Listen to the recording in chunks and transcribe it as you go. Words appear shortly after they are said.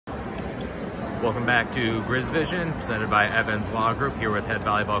Welcome back to Grizz Vision, presented by Evans Law Group, here with head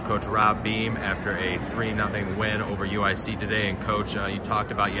volleyball coach Rob Beam after a 3-0 win over UIC today. And coach, you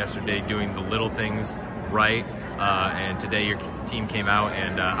talked about yesterday doing the little things right, and today your team came out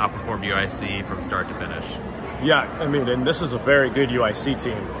and outperformed UIC from start to finish. Yeah, I mean, and this is a very good UIC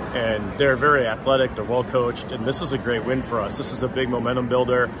team, and they're very athletic, they're well coached, and this is a great win for us. This is a big momentum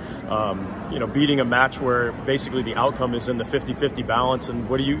builder, beating a match where basically the outcome is in the 50-50 balance, and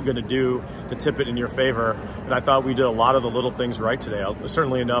what are you going to do to tip it in your favor? And I thought we did a lot of the little things right today,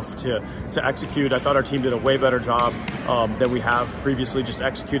 certainly enough to execute. I thought our team did a way better job than we have previously, just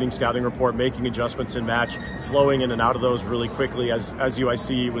executing scouting report, making adjustments in match, flowing in and out of those really quickly as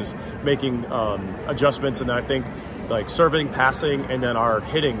UIC was making adjustments. And I think like serving, passing, and then our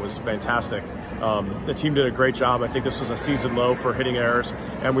hitting was fantastic. The team did a great job. I think this was a season low for hitting errors,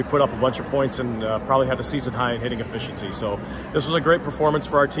 and we put up a bunch of points and probably had a season high in hitting efficiency. So this was a great performance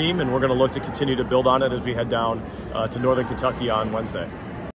for our team, and we're going to look to continue to build on it as we head down to Northern Kentucky on Wednesday.